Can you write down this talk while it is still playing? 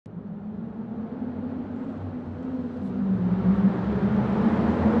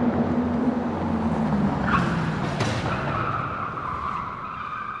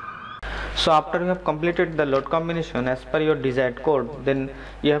So after you have completed the load combination as per your desired code, then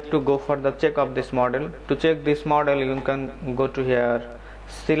you have to go for the check of this model. To check this model, you can go to here,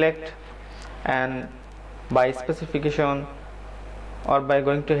 select, and by specification, or by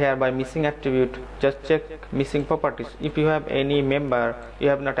going to here by missing attribute, just check missing properties. If you have any member you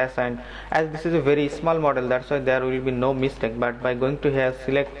have not assigned, as this is a very small model, that's why there will be no mistake. But by going to here,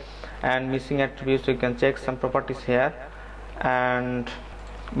 select, and missing attributes, you can check some properties here. And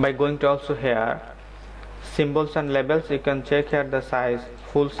by going to also here symbols and labels, you can check here the size,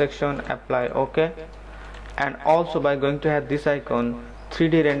 full section, apply OK. And also by going to have this icon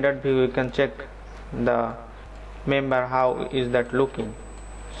 3D rendered view, you can check the member how is that looking.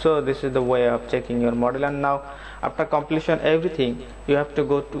 So this is the way of checking your model. And now after completion everything, you have to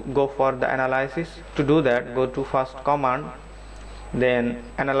go for the analysis. To do that, go to first command, then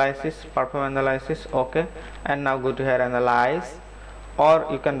analysis, perform analysis, OK. And now go to here analyze, or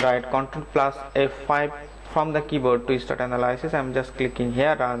you can write Ctrl plus F5 from the keyboard to start analysis. I'm just clicking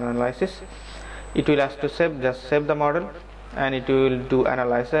here run analysis. It will ask to save, just save the model, and it will do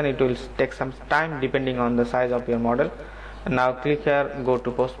analysis, and it will take some time depending on the size of your model. And now click here, go to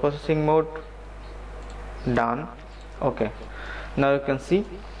post processing mode, done, OK. Now you can see,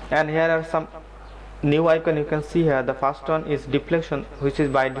 and here are some new icon. You can see here the first one is deflection, which is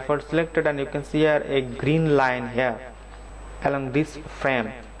by default selected, and you can see here a green line here along this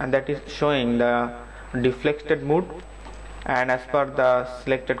frame, and that is showing the deflected mode. And as per the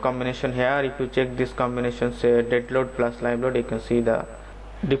selected combination here, if you check this combination, say dead load plus live load, you can see the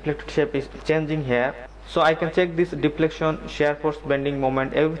deflected shape is changing here. So I can check this deflection, shear force, bending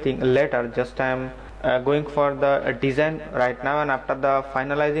moment, everything later. Just I am going for the design right now, and after the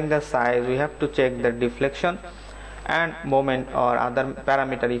finalizing the size, we have to check the deflection and moment or other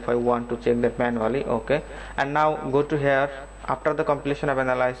parameter if I want to check that manually. OK. And now go to here, after the completion of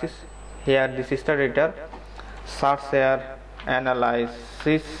analysis, here this is the editor, search here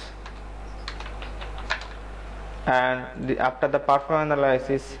analysis, and after the perform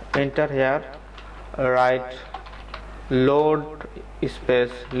analysis, enter here, write load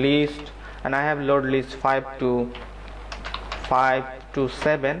space list, and I have load list 5 to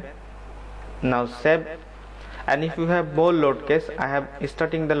 7. Now save. And if you have more load case, I have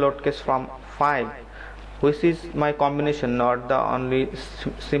starting the load case from 5, which is my combination, not the only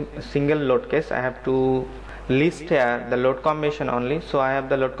single load case. I have to list here the load combination only. So I have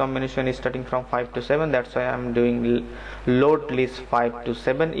the load combination is starting from 5 to 7. That's why I am doing load list 5 to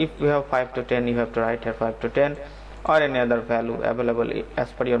 7. If you have 5 to 10, you have to write here 5 to 10 or any other value available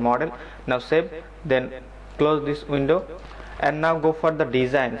as per your model. Now save, then close this window, and now go for the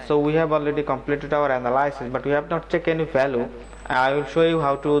design. So we have already completed our analysis, but we have not checked any value. I will show you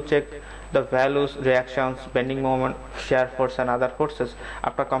how to check the values, reactions, bending moment, shear force, and other forces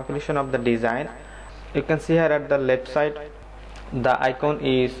after completion of the design. You can see here at the left side the icon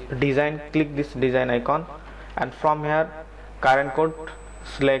is design. Click this design icon, and from here current code,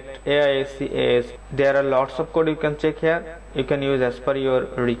 select AISC ASD. There are lots of code you can check here. You can use as per your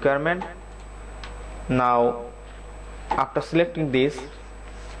requirement. Now after selecting this,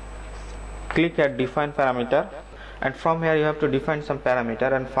 click here define parameter, and from here you have to define some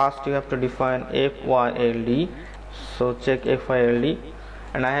parameter, and first you have to define FYLD. So check FYLD,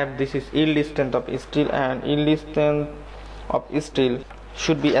 and I have this is yield strength of steel, and yield strength of steel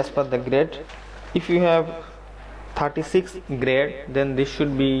should be as per the grade. If you have 36 grade, then this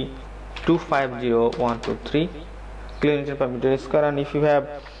should be 250123 kilonewton per meter square, and if you have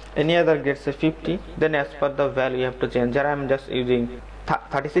any other grade, say 50, then as per the value you have to change. Here I am just using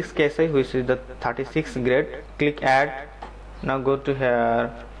 36 KSI, which is the 36 grade. Click add. Now go to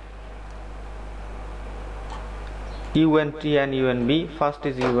here UNT and UNB. First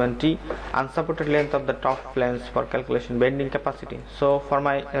is UNT, unsupported length of the top flange for calculation bending capacity. So for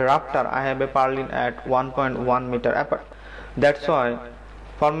my rafter, I have a purlin at 1.1 meter apart. That's why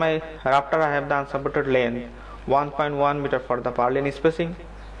for my rafter I have the unsupported length 1.1 meter for the purlin spacing,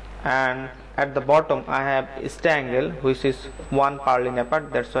 and at the bottom I have stay angle, which is 1 purlin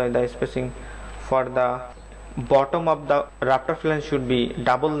apart. That's why the spacing for the bottom of the rafter flange should be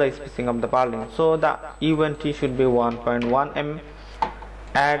double the spacing of the purlin. So the UNT should be 1.1 mm.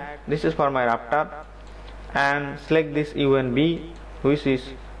 Add, this is for my rafter, and select this UNB, which is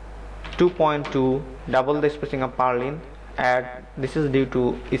 2.2, double the spacing of purlin. Add, this is due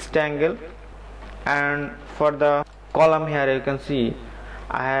to stay angle. And for the column here, you can see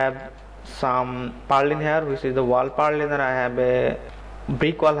I have some purlin here, which is the wall purlin, and I have a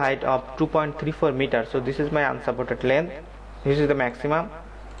brick wall height of 2.34 meters. So this is my unsupported length. This is the maximum.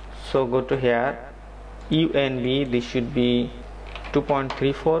 So go to here UNB, this should be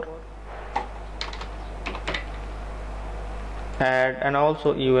 2.34, add, and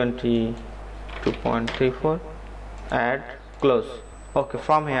also unt 2.34, add, close. Okay,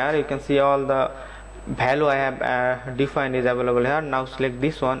 from here you can see all the value I have defined is available here. Now select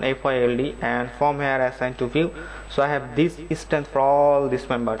this one V8i, and from here assign to view. So I have this instance for all these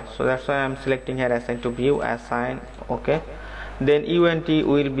members, so that's why I am selecting here assign to view, assign. Okay, then unt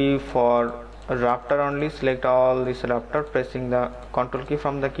will be for rafter only. Select all this rafter, pressing the control key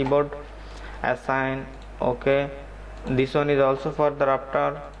from the keyboard, assign. Okay, this one is also for the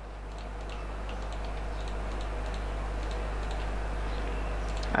rafter,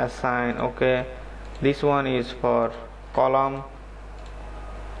 assign. Okay, this one is for column,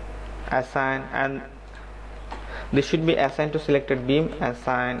 assign, and this should be assigned to selected beam,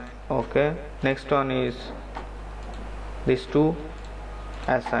 assign. Okay, next one is these two,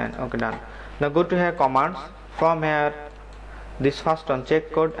 assign. Okay, done. Now go to here commands. From here this first one,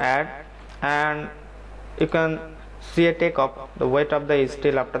 check code, add, and you can see a takeoff. The weight of the is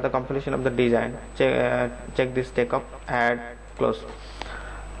still after the completion of the design. Check this takeoff, add, close.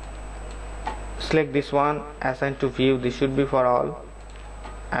 Select this one, assign to view. This should be for all,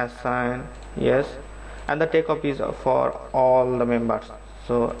 assign, yes, and the takeoff is for all the members,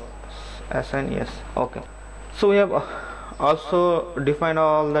 so assign, yes. Okay, so we have also defined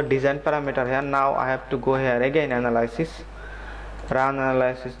all the design parameter here. Now I have to go here again, analysis, run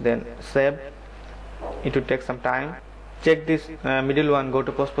analysis, then save. It will take some time. Check this middle one, go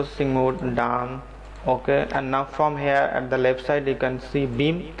to post processing mode, done. Okay, and now from here at the left side you can see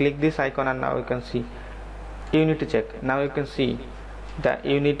beam. Click this icon, and now you can see unity check. Now you can see the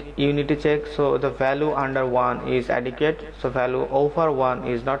unity check. So the value under 1 is adequate, so value over 1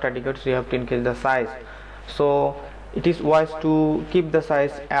 is not adequate, so you have to increase the size. So it is wise to keep the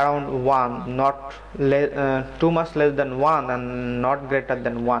size around 1, not too much less than 1 and not greater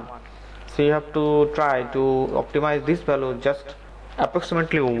than 1. So you have to try to optimize this value just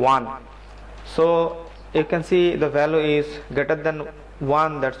approximately 1. So you can see the value is greater than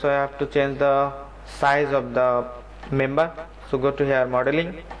 1, that's why I have to change the size of the member. So go to here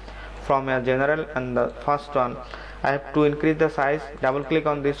modeling, from here general, and the first one I have to increase the size. Double click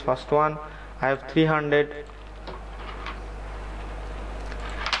on this first one. I have 300.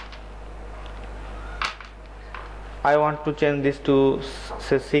 I want to change this to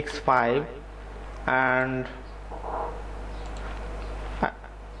say 6.5, and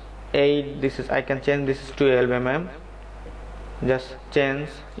 8. This is, I can change this to 12 mm. Just change,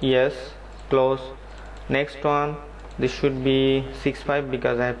 yes, close. Next one, this should be 6.5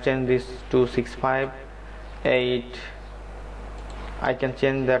 because I have changed this to 6.5. 8, I can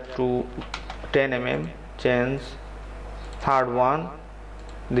change that to 10 mm. Change. Third one,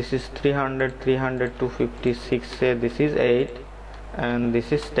 this is 300, 256. Say this is 8, and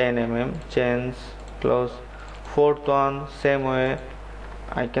this is 10 mm. Change, close. Fourth one, same way,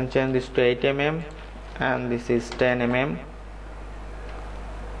 I can change this to 8 mm, and this is 10 mm.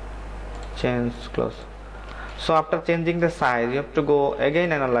 Change, close. So after changing the size, you have to go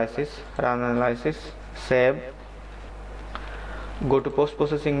again analysis, run analysis, save, go to post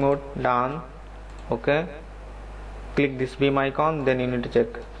processing mode, done. Okay, click this beam icon, then you need to check.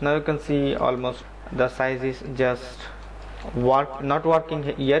 Now you can see almost the size is just not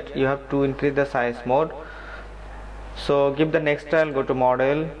working yet. You have to increase the size more. So give the next style, go to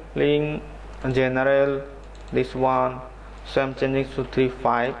modeling, general, this one. So I'm changing to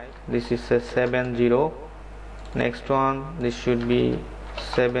 3.5. This is a 7.0. Next one, this should be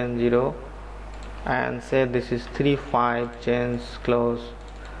 7.0, and say this is 3.5. Change, close.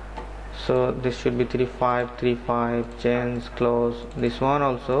 So this should be 3.5, change, close. This one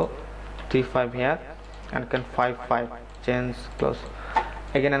also 3.5 here, and can 5.5. Change, close.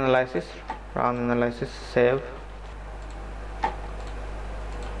 Again analysis, run analysis, save.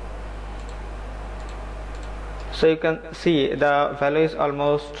 So you can see the value is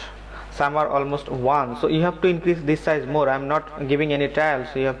almost, some are almost 1. So you have to increase this size more. I am not giving any trial,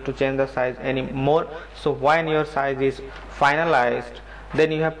 so you have to change the size any more. So when your size is finalized,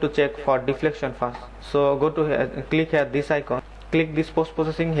 then you have to check for deflection first. So go to here, click here this icon, click this post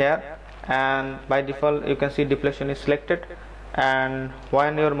processing here, and by default you can see deflection is selected. And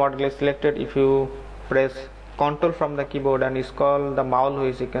when your model is selected, if you press Ctrl from the keyboard and scroll the mouse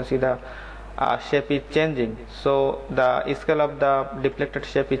wheel, you can see the shape is changing. So the scale of the deflected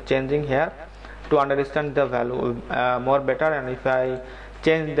shape is changing here to understand the value more better. And if I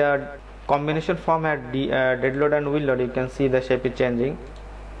change the combination form at dead load and wheel load, you can see the shape is changing.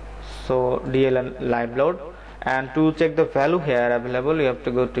 So DL and live load. And to check the value here available, you have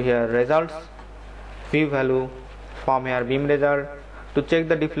to go to here results, view value, from here beam result. To check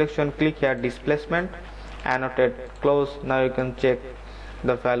the deflection, click here displacement, annotate, close. Now you can check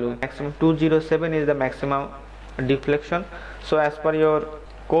the value. Maximum 207 is the maximum deflection. So as per your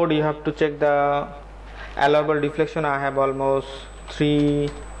code you have to check the allowable deflection. I have almost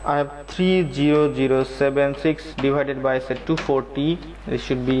 30076 divided by say 240. It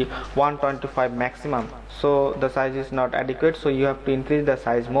should be 125 maximum. So the size is not adequate, so you have to increase the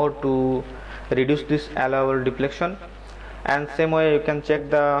size more to reduce this allowable deflection. And same way you can check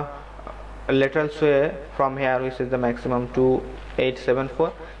the lateral sway from here, which is the maximum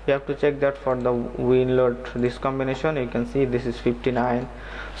 2874. You have to check that for the wing load, this combination. You can see this is 59.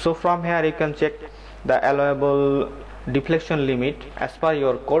 So from here you can check the allowable deflection limit as per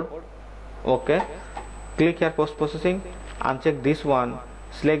your code. Okay, click here post processing, uncheck this one,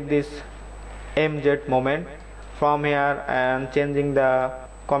 select this MZ moment. From here and changing the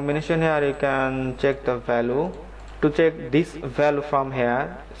combination here, you can check the value. To check this value from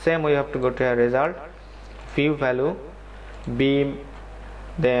here, same way you have to go to your result, view value, beam,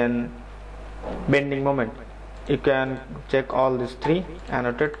 then bending moment. You can check all these three,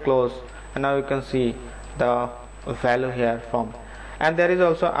 annotate, close, and now you can see the value here from. And there is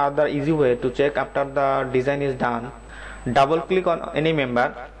also other easy way to check after the design is done. Double click on any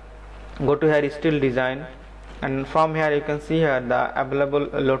member, go to here still design, and from here you can see here the available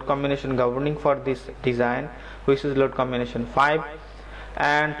load combination governing for this design, which is load combination 5.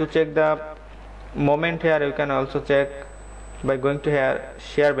 And to check the moment here, you can also check by going to here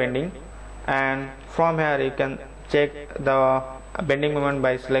shear bending, and from here you can check the bending moment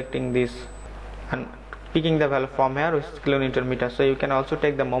by selecting this and picking the value from here, which is kilonewton meter. So you can also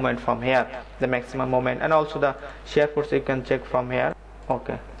take the moment from here, the maximum moment, and also the shear force you can check from here.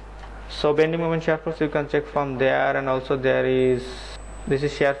 Okay, so bending moment, shear force you can check from there, and also there is, this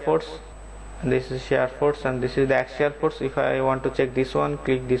is shear force, this is shear force, and this is the axial force. If I want to check this one,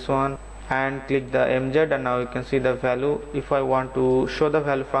 click this one and click the MZ, and now you can see the value. If I want to show the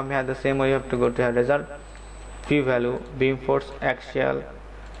value from here, the same way you have to go to your result, view value, beam force, axial,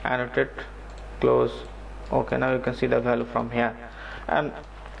 annotate, close. Okay, now you can see the value from here, and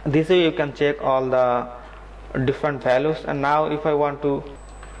this way you can check all the different values. And now if I want to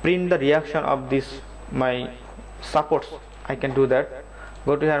print the reaction of this my supports, I can do that.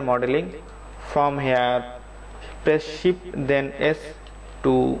 Go to here modeling, from here press shift then S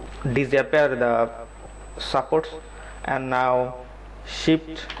to disappear the supports, and now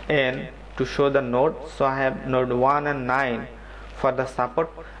shift N to show the node. So I have node 1 and 9 for the support.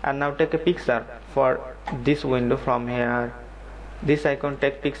 And now take a picture for this window. From here this icon,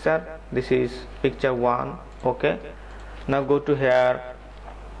 take picture, this is picture 1. Okay, now go to here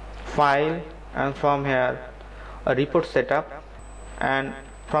file, and from here a report setup, and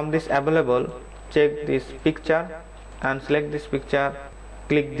from this available check this picture and select this picture,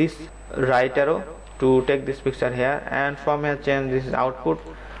 click this right arrow to take this picture here, and from here change this is output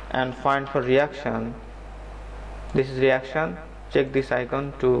and find for reaction. This is reaction, check this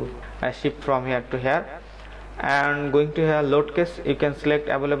icon to shift from here to here. And going to here load case, you can select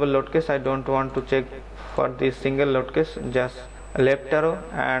available load case. I don't want to check for this single load case, just left arrow,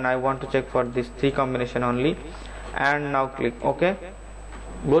 and I want to check for this 3 combination only. And now click OK.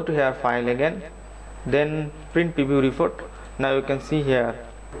 Go to here file again, then print preview report. Now you can see here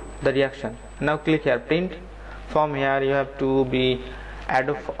the reaction. Now click here print. From here you have to be add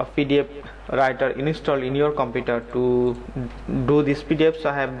a PDF writer installed in your computer to do this PDF. So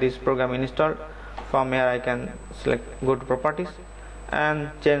I have this program installed. From here I can select, go to properties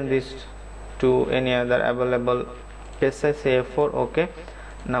and change this to any other available page size, say A4. Okay,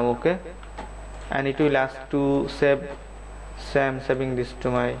 now OK, and it will ask to save. So I am saving this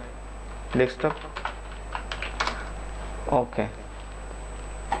to my desktop. Okay,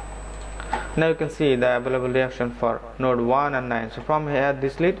 now you can see the available reaction for node 1 and 9. So from here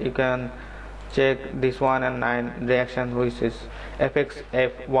this list you can check this 1 and 9 reaction, which is Fx,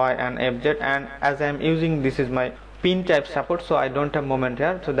 Fy and Fz. And as I am using, this is my pin type support, so I don't have moment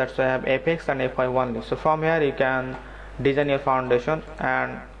here, so that's why I have Fx and Fy only. So from here you can design your foundation,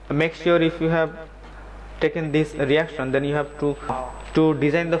 and make sure if you have taken this reaction, then you have to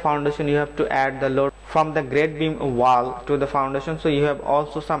design the foundation, you have to add the load from the grade beam wall to the foundation. So you have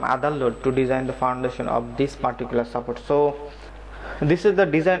also some other load to design the foundation of this particular support. So this is the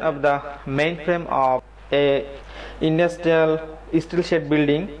design of the main frame of a industrial steel shed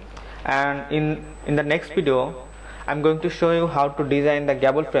building, and in the next video I'm going to show you how to design the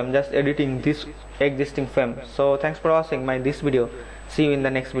gable frame, just editing this existing frame. So thanks for watching this video. See you in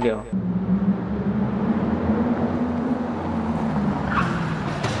the next video.